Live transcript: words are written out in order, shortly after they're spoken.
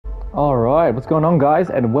Alright, what's going on guys,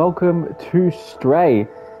 and welcome to Stray.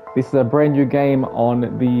 This is a brand new game on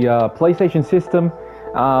the PlayStation system.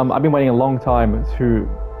 I've been waiting a long time to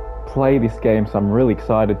play this game, so I'm really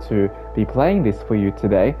excited to be playing this for you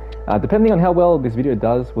today. Depending on how well this video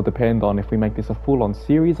does will depend on if we make this a full-on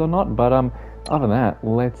series or not, but other than that,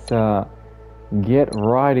 let's get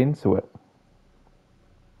right into it.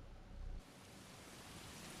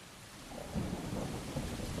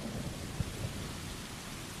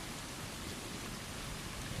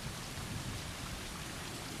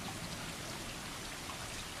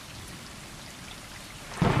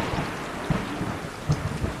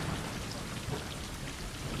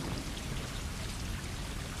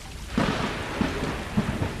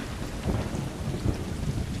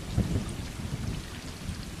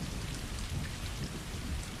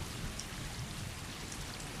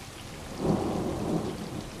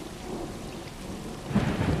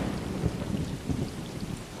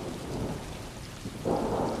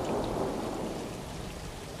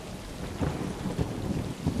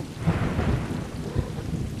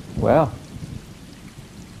 Wow.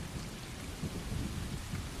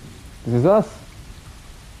 This is us.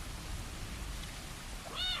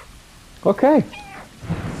 Okay.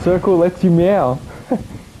 Circle lets you meow.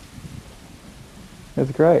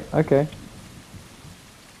 That's great. Okay.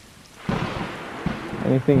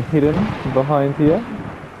 Anything hidden behind here?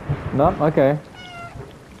 No? Okay.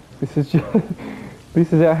 This is just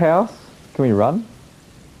this is our house. Can we run?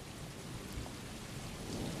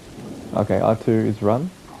 Okay, R2 is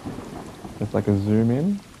run. It's like a zoom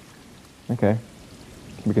in. Okay.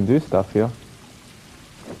 We can do stuff here.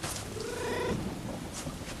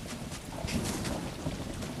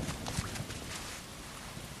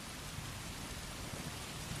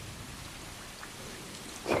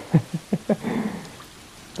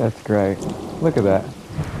 That's great. Look at that.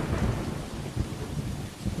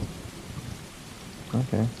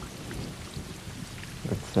 Okay.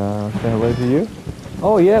 Let's say hello to you.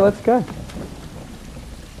 Oh yeah, let's go.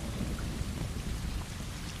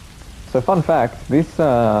 So fun fact, this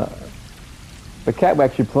the cat we're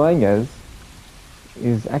actually playing as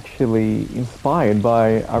is actually inspired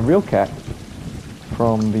by a real cat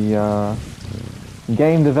from the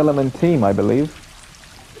game development team, I believe.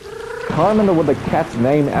 Can't remember what the cat's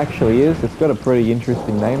name actually is. It's got a pretty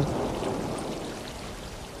interesting name.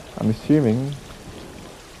 I'm assuming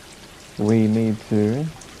we need to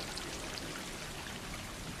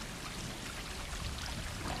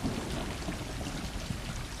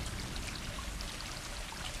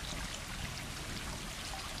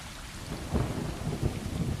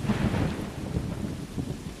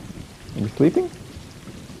Are you sleeping?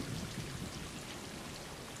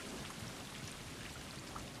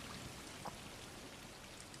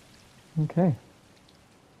 Okay.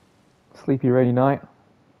 Sleepy ready night.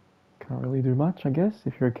 Can't really do much, I guess,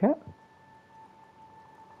 if you're a cat.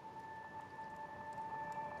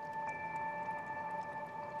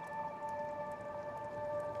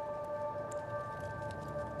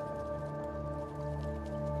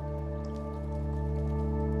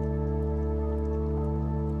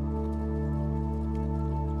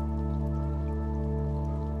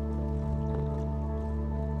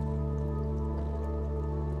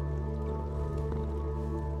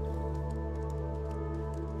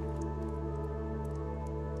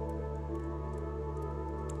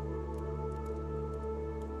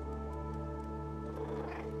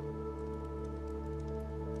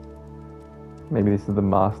 Maybe this is the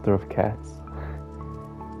master of cats.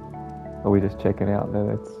 Are we just checking out that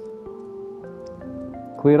it's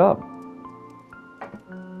cleared up?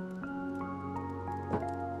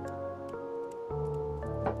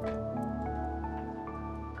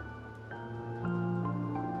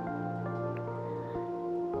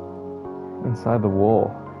 Inside the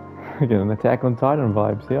wall. Again, an Attack on Titan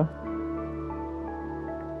vibes here.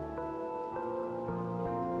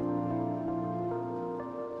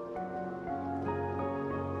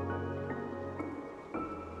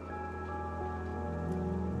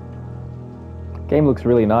 Game looks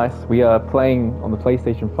really nice. We are playing on the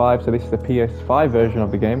PlayStation 5, so this is the PS5 version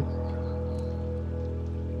of the game.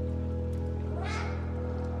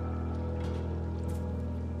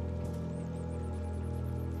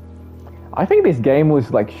 I think this game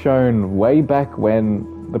was like shown way back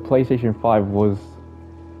when the PlayStation 5 was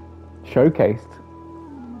showcased.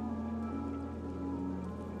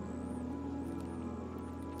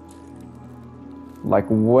 Like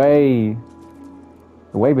way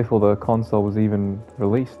before the console was even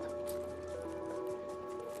released.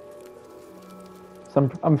 So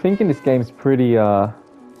I'm thinking this game's pretty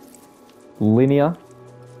linear,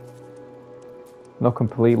 not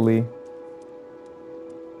completely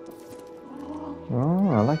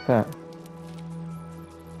I like that.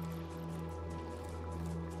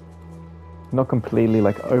 Not completely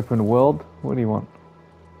like open world. What do you want?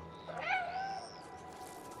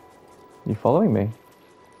 You following me?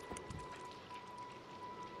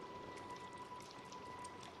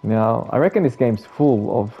 Now, I reckon this game's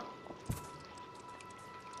full of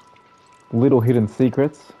little hidden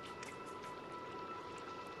secrets.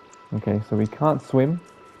 Okay, so we can't swim.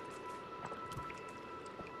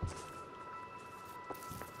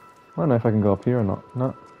 I don't know if I can go up here or not.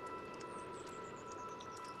 No.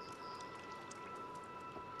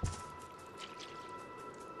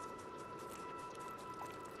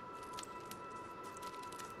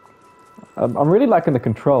 I'm really liking the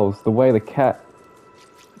controls, the way the cat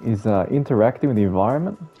is interacting with the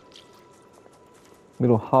environment.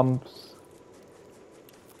 Little humps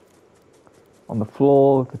on the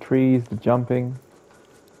floor, the trees, the jumping.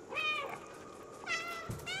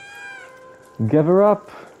 Give her up.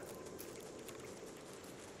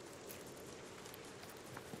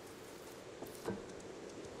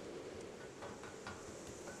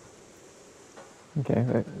 Okay,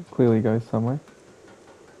 that clearly goes somewhere.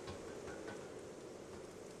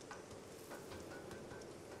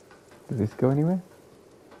 Does this go anywhere?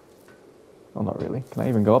 Oh, not really. Can I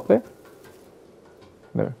even go up there?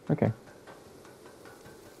 No, okay.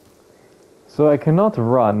 So I cannot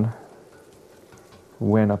run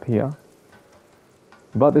when up here.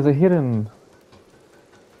 But there's a hidden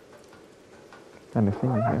kind of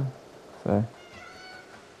thing here. So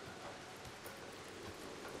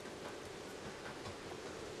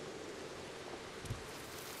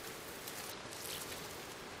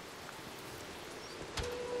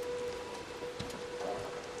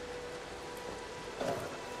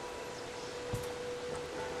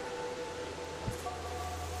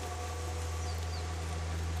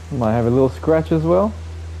might have a little scratch as well.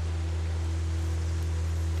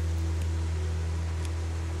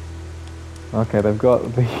 Okay, they've got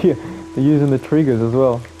they're using the triggers as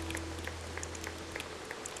well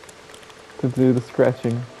to do the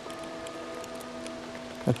scratching.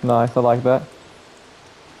 That's nice, I like that.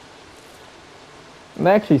 And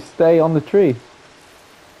they actually stay on the tree.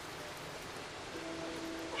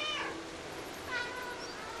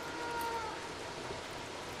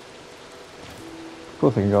 Of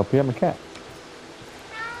course I can go up here, I'm a cat.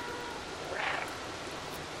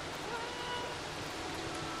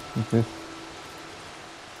 What's this?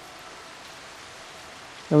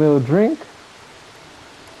 A little drink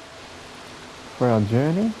for our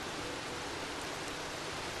journey.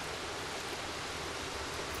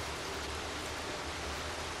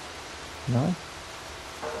 Nice.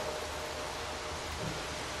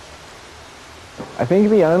 I think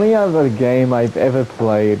the only other game I've ever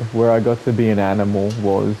played where I got to be an animal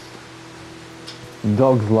was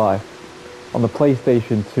Dog's Life on the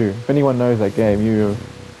PlayStation 2. If anyone knows that game,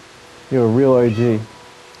 you're a real OG.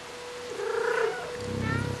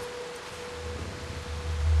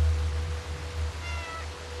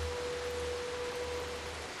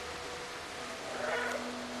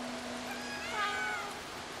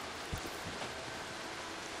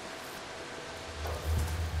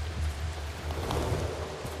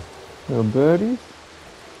 Little birdies.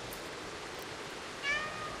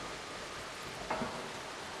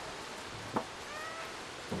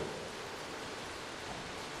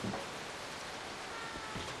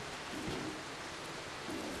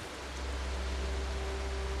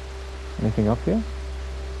 Anything up here?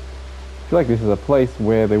 I feel like this is a place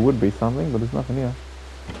where there would be something, but there's nothing here.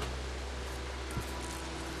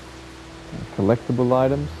 Collectible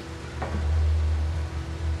items.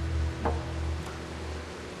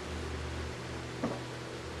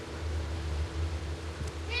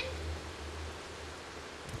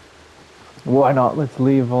 Why not? Let's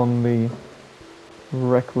leave on the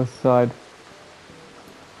reckless side.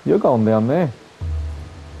 You're going down there.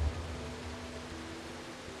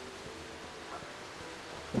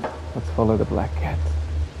 Let's follow the black cat.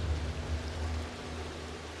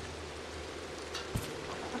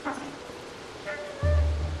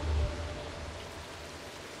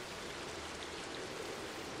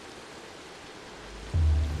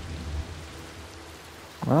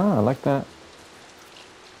 Ah, I like that.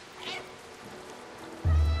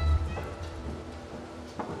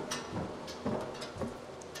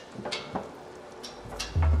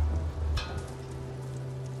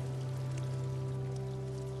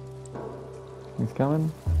 He's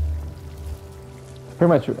coming. Pretty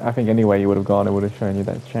much, I think anywhere you would have gone, it would have shown you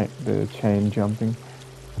that the chain jumping.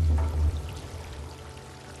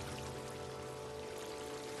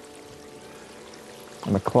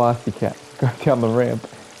 I'm a classy cat. Go down the ramp.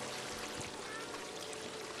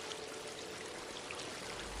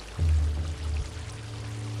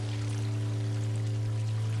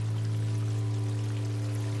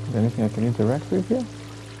 there anything I can interact with here?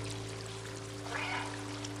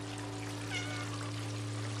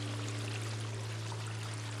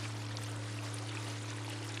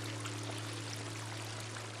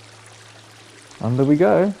 Under we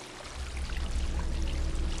go.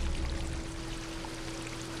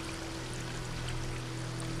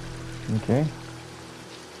 Okay.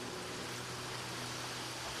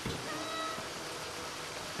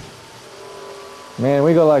 Man,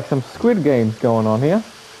 we got like some Squid Games going on here.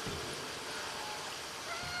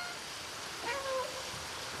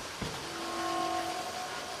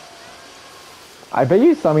 I bet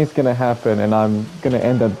you something's gonna happen and I'm gonna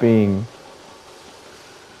end up being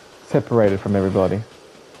separated from everybody.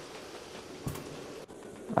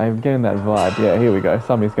 I'm getting that vibe. Yeah, here we go.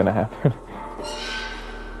 Something's gonna happen.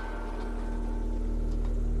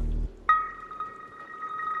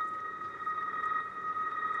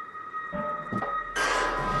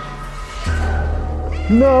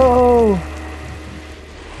 No!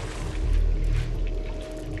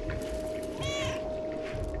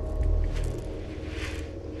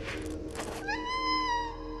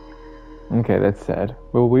 Okay, that's sad.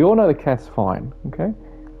 Well, we all know the cat's fine, okay?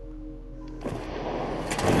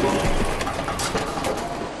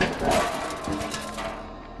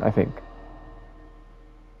 I think.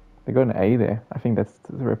 They got an A there. I think that's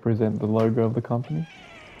to represent the logo of the company.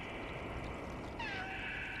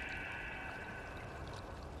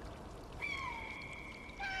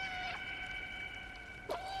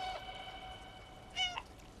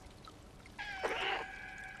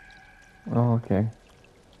 Oh, okay.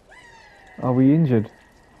 Are we injured?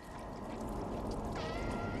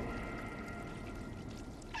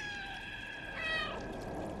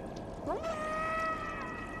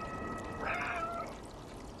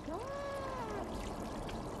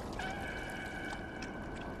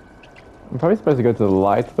 I'm probably supposed to go to the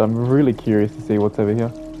light, but I'm really curious to see what's over here.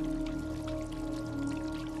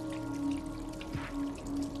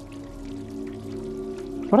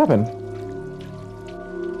 What happened?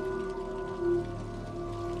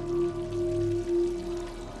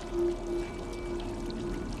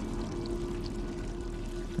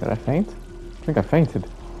 Did I faint? I think I fainted.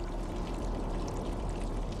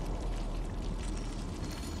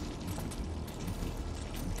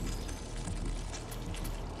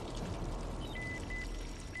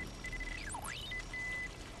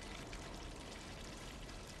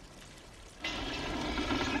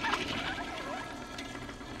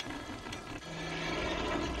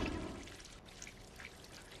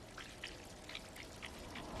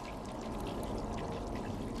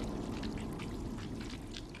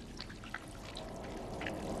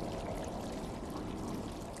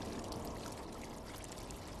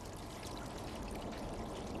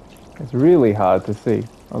 It's really hard to see.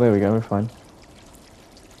 Oh, there we go, we're fine.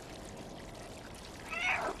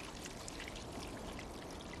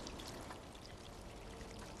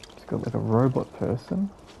 It's got like a robot person.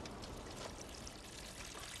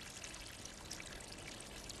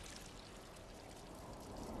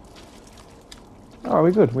 Oh, are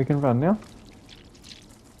we good? We can run now.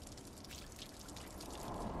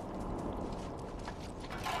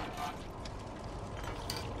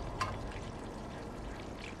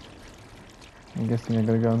 I'm guessing I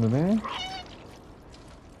gotta go under there.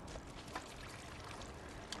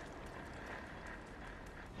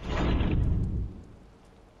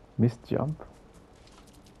 Missed jump.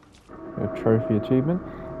 A trophy achievement.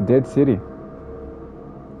 Dead City.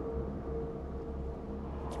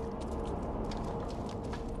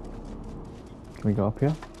 Can we go up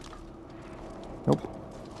here? Nope.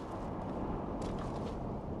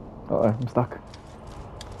 Uh-oh, I'm stuck.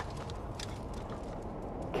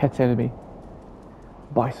 Cat's enemy.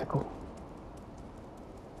 Bicycle.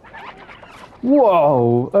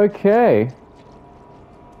 Whoa, okay.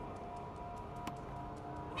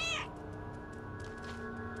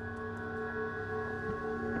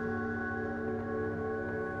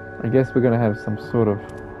 I guess we're gonna have some sort of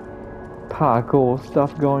parkour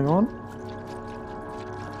stuff going on.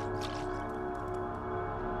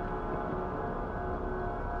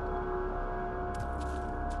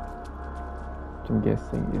 Which I'm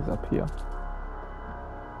guessing is up here.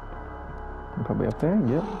 I'm probably up there,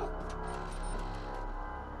 yep.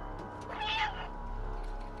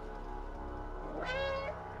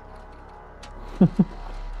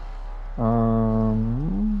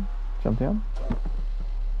 Jump down.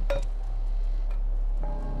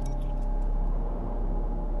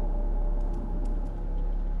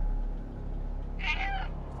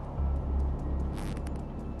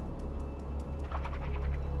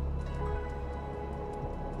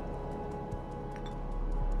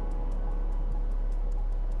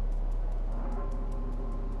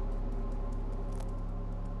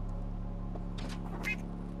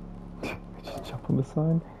 on the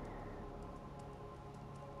sign.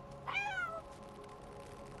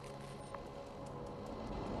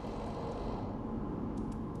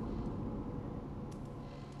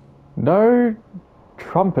 No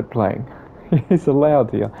trumpet playing is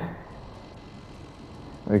allowed here.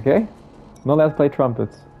 Okay, not allowed to play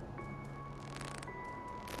trumpets.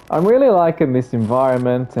 I'm really liking this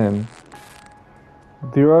environment and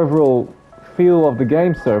the overall feel of the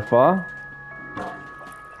game so far.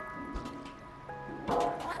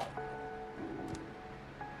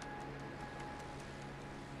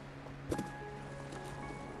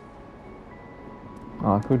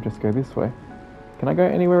 Oh, I could just go this way. Can I go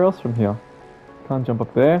anywhere else from here? Can't jump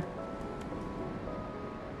up there.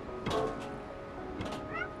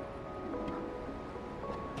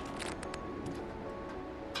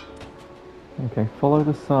 Okay, follow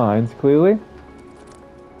the signs clearly.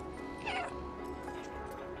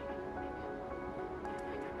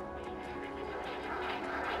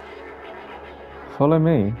 Follow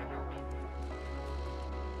me.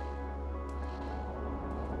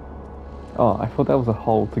 Oh, I thought that was a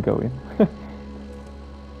hole to go in.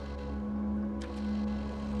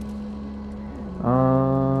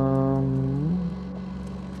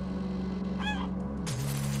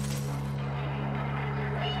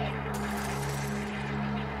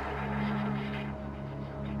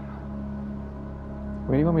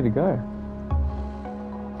 Where do you want me to go?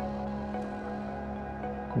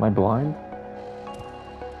 Am I blind?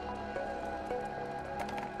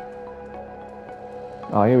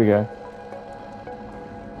 Oh, here we go.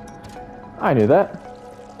 I knew that.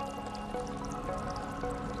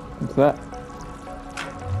 What's that?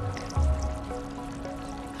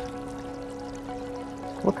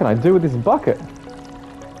 What can I do with this bucket?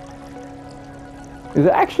 Is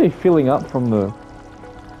it actually filling up from the...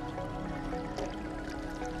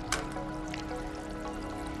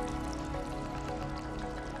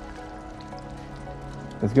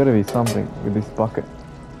 There's got to be something with this bucket.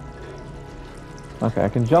 Okay, I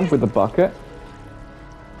can jump with the bucket.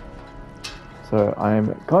 So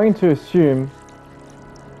I'm going to assume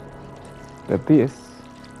that this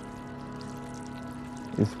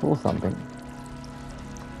is for something.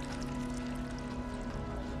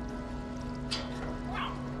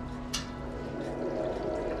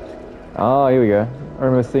 Oh, here we go. I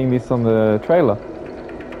remember seeing this on the trailer.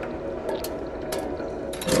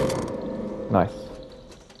 Nice.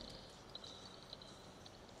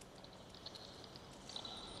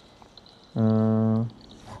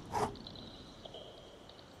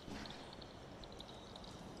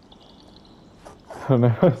 I don't know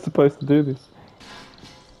how I'm supposed to do this.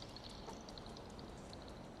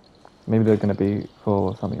 Maybe they're going to be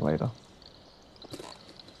for something later.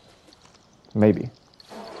 Maybe.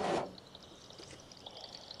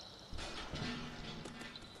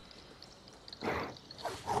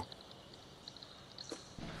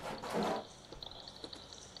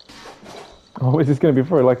 Oh, is this going to be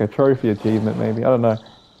for like a trophy achievement maybe? I don't know.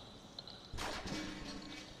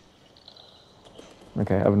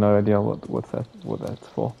 Okay, I have no idea what that's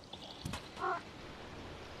for.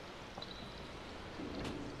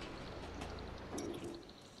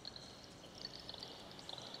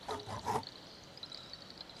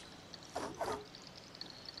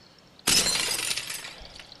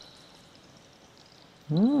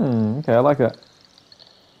 Okay, I like that.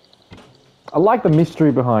 I like the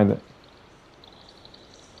mystery behind it.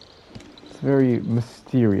 It's very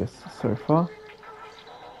mysterious so far.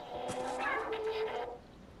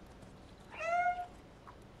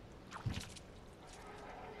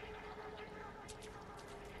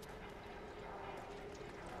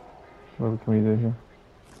 What can we do here?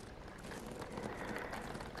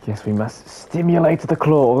 Guess we must stimulate the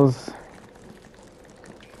claws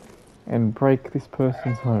and break this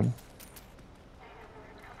person's home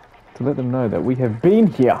to let them know that we have been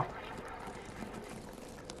here.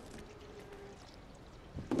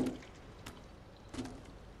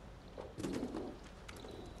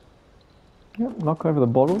 Yep, knock over the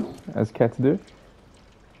bottles as cats do.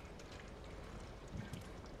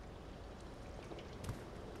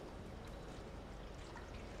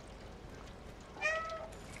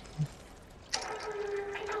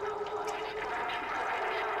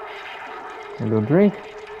 A little drink.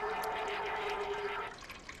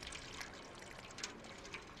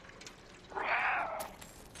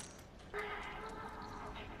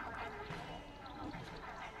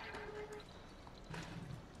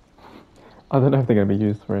 I don't know if they're going to be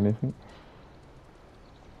used for anything.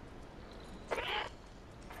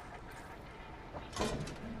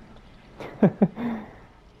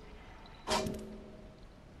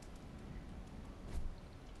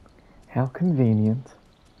 How convenient.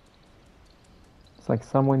 It's like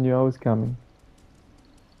someone you know is coming.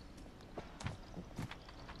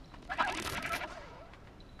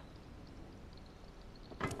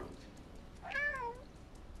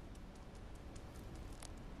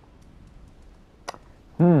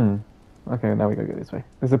 Okay, now we gotta go this way.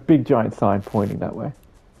 There's a big giant sign pointing that way.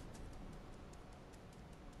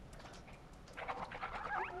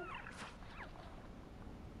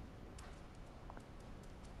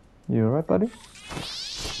 You alright, buddy?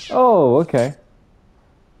 Oh, okay.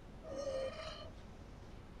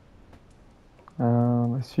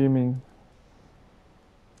 Assuming...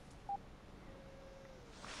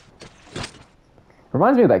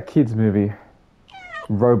 Reminds me of that kids movie.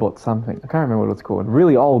 Robot something. I can't remember what it's called.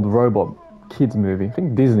 Really old robot kids movie. I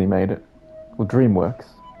think Disney made it. Or DreamWorks.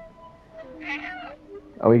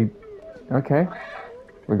 Are we... Okay.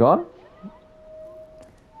 We're gone?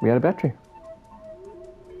 We had a battery.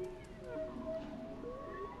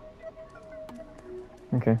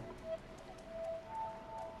 Okay.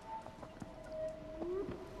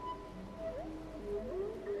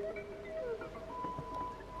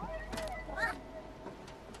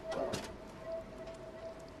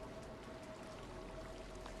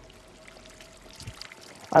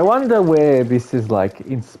 I wonder where this is like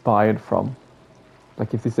inspired from.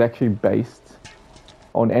 Like if this is actually based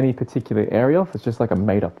on any particular area, if it's just like a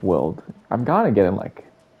made-up world. I'm kind of getting like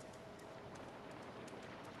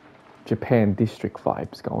Japan district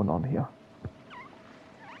vibes going on here.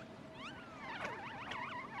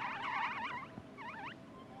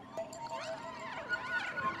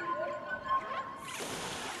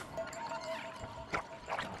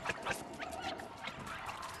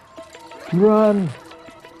 Run!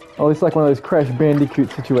 Oh, it's like one of those Crash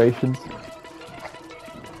Bandicoot situations.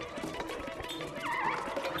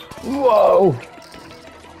 Whoa!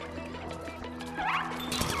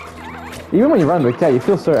 Even when you run with a cat, you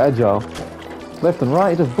feel so agile. Left and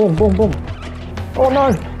right, just boom, boom, boom. Oh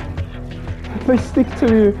no! They stick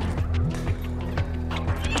to you.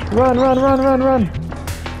 Run, run, run, run, run!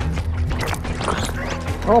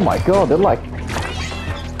 Oh my god, they're like...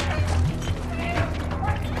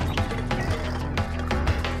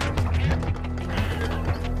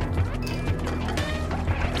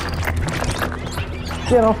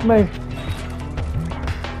 Get off me!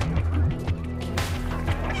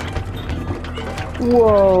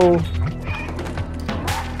 Whoa!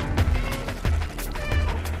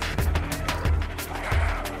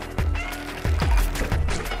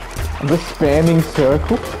 I'm just spamming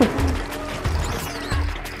circles.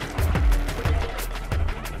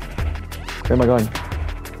 Where am I going?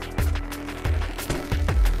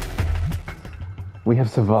 We have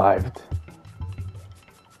survived.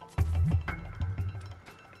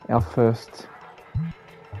 Our first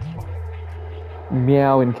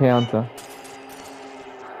meow encounter.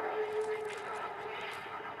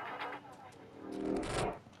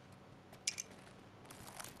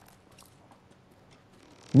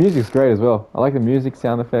 Music's great as well. I like the music,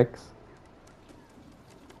 sound effects.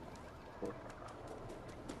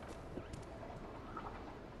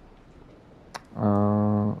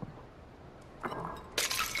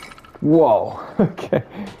 Whoa, okay.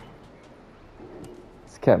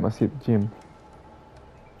 This cat must hit the gym.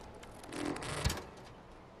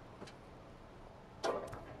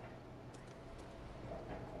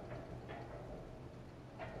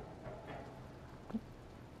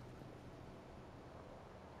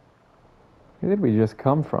 Where did we just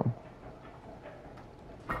come from?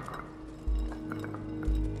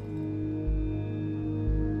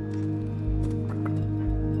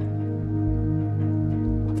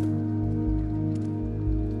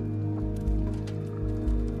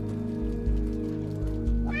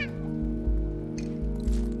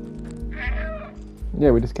 Yeah,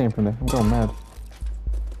 we just came from there. I'm going mad.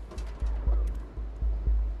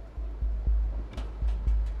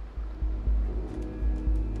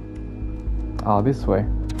 Ah, this way.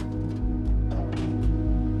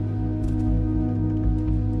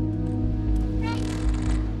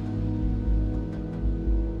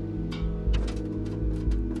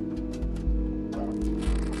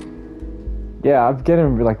 Yeah, I'm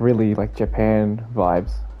getting like really like Japan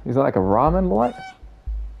vibes. Is that like a ramen light?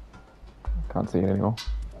 Can't see it anymore.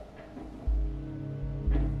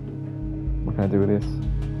 What can I do with this?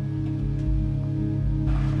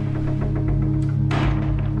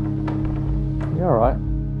 Yeah, alright.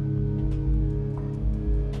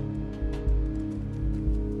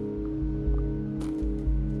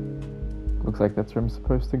 Looks like that's where I'm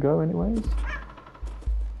supposed to go anyways.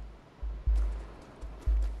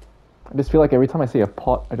 I just feel like every time I see a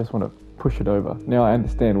pot, I just want to push it over. Now I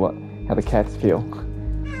understand how the cats feel.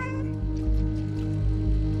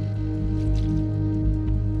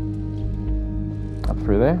 Up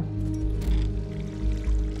through there.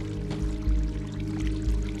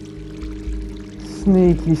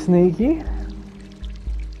 Sneaky, sneaky.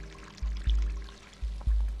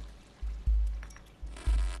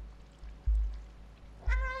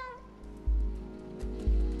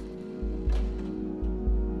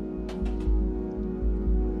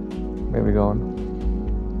 Where are we going?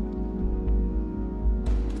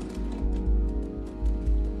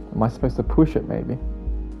 Am I supposed to push it, maybe?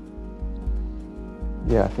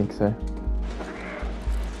 Yeah, I think so.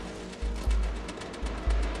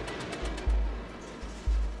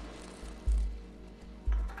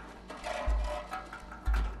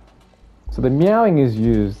 So the meowing is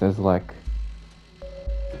used as like,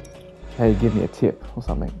 hey, give me a tip or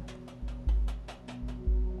something.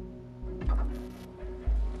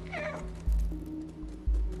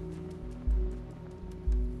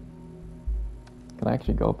 Can I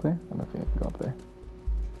actually go up there? I don't think I can go up there.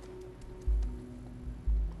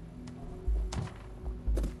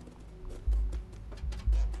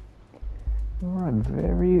 Alright,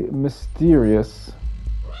 very mysterious.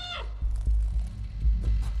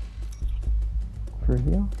 Through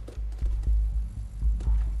here.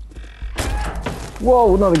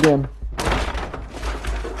 Whoa, not again.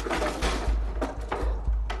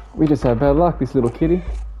 We just had bad luck, this little kitty.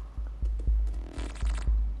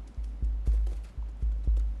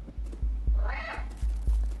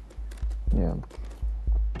 Yeah,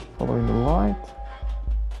 following the light.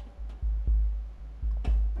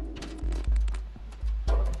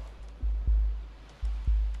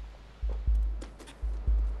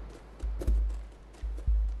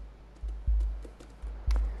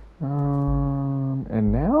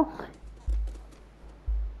 And now?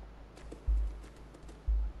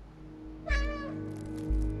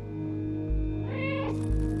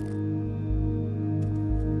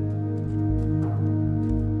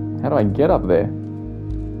 How do I get up there?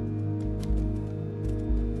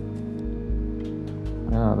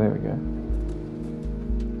 Ah, there we go.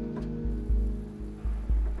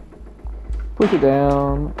 Push it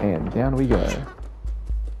down, and down we go.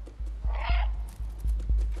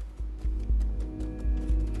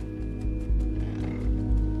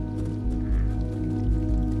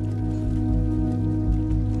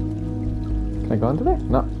 Can I go under there?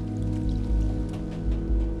 No.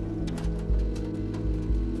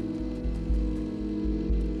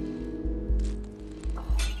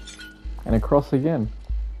 And across again.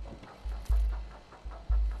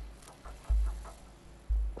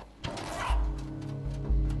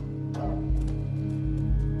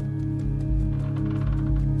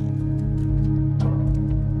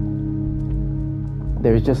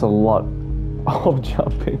 There is just a lot of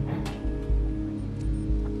jumping.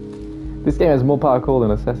 This game has more parkour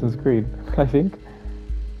than Assassin's Creed, I think.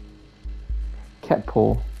 Cat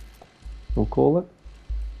paw, we'll call it.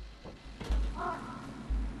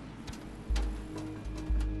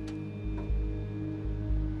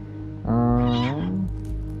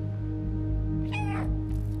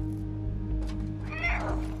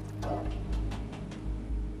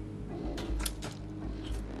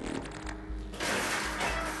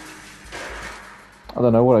 I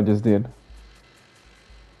don't know what I just did.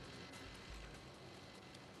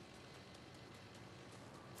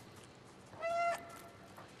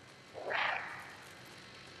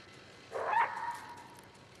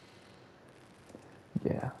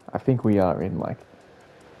 Yeah, I think we are in like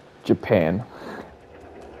Japan.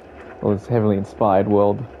 Well, it's heavily inspired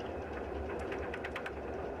world.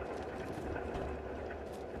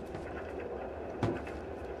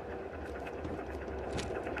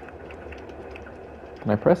 Can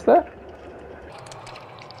I press that?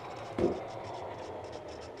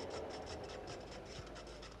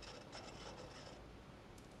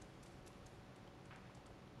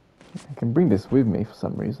 I can bring this with me for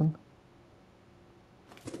some reason.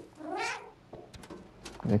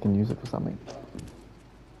 Maybe I can use it for something.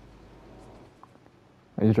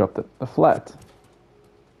 I just dropped it. A flat.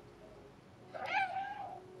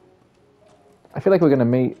 I feel like we're gonna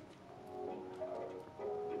meet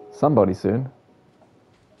somebody soon.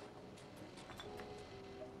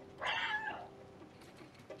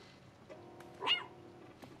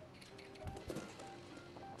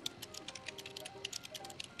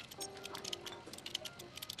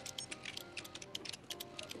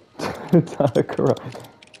 Takara.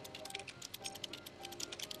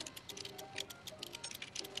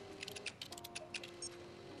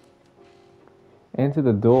 Enter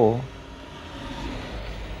the door.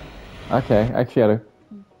 Okay, I actually had a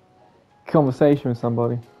conversation with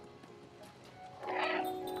somebody.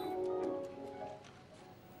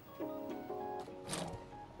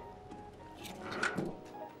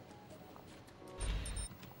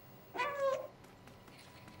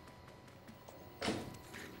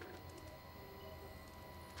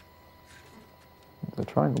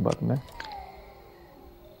 triangle button there.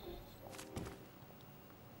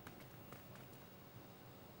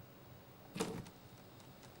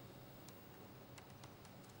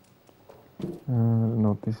 I don't know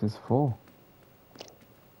what this is for.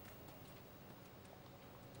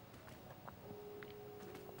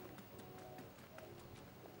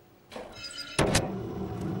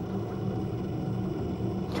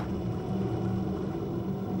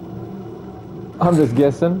 I'm just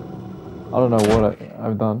guessing. I don't know what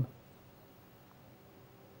I've done.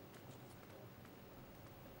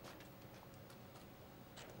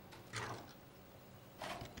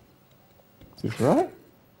 Is this right?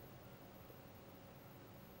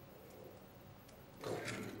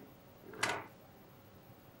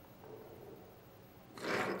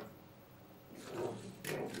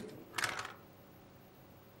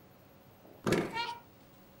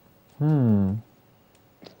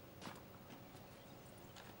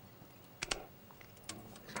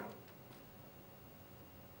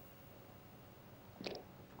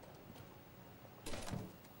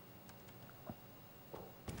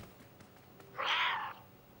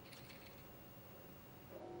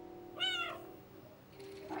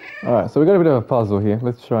 Alright, so we got a bit of a puzzle here.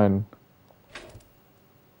 Let's try and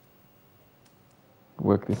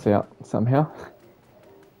work this out somehow.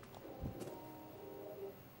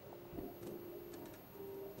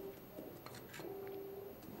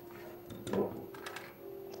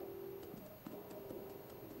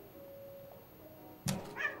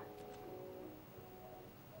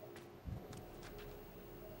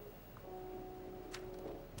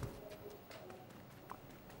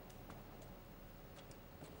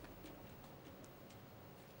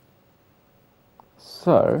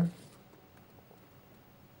 So,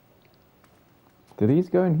 do these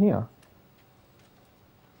go in here?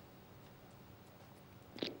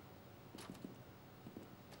 You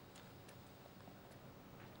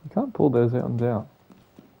can't pull those ones out.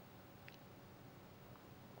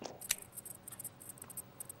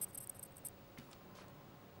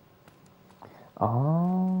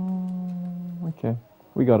 Oh, okay.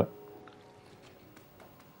 We got it.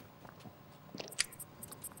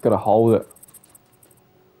 Gotta hold it.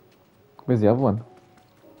 Where's the other one?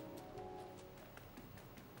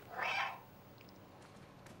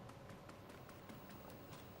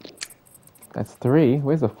 That's 3.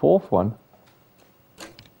 Where's the 4th one?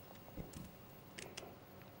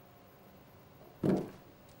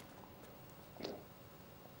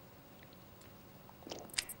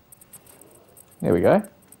 There we go.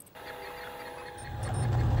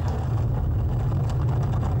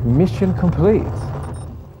 Mission complete.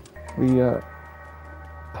 We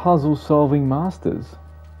puzzle solving masters.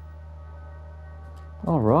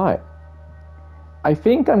 All right. I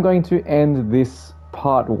think I'm going to end this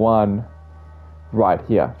part 1 right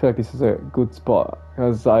here. I feel like this is a good spot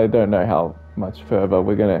because I don't know how much further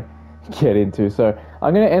we're gonna get into. So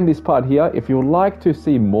I'm gonna end this part here. If you'd like to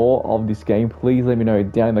see more of this game, please let me know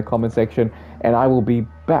down in the comment section and I will be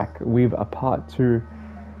back with a part 2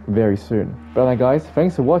 very soon. But anyway guys,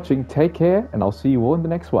 thanks for watching, take care, and I'll see you all in the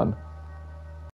next one.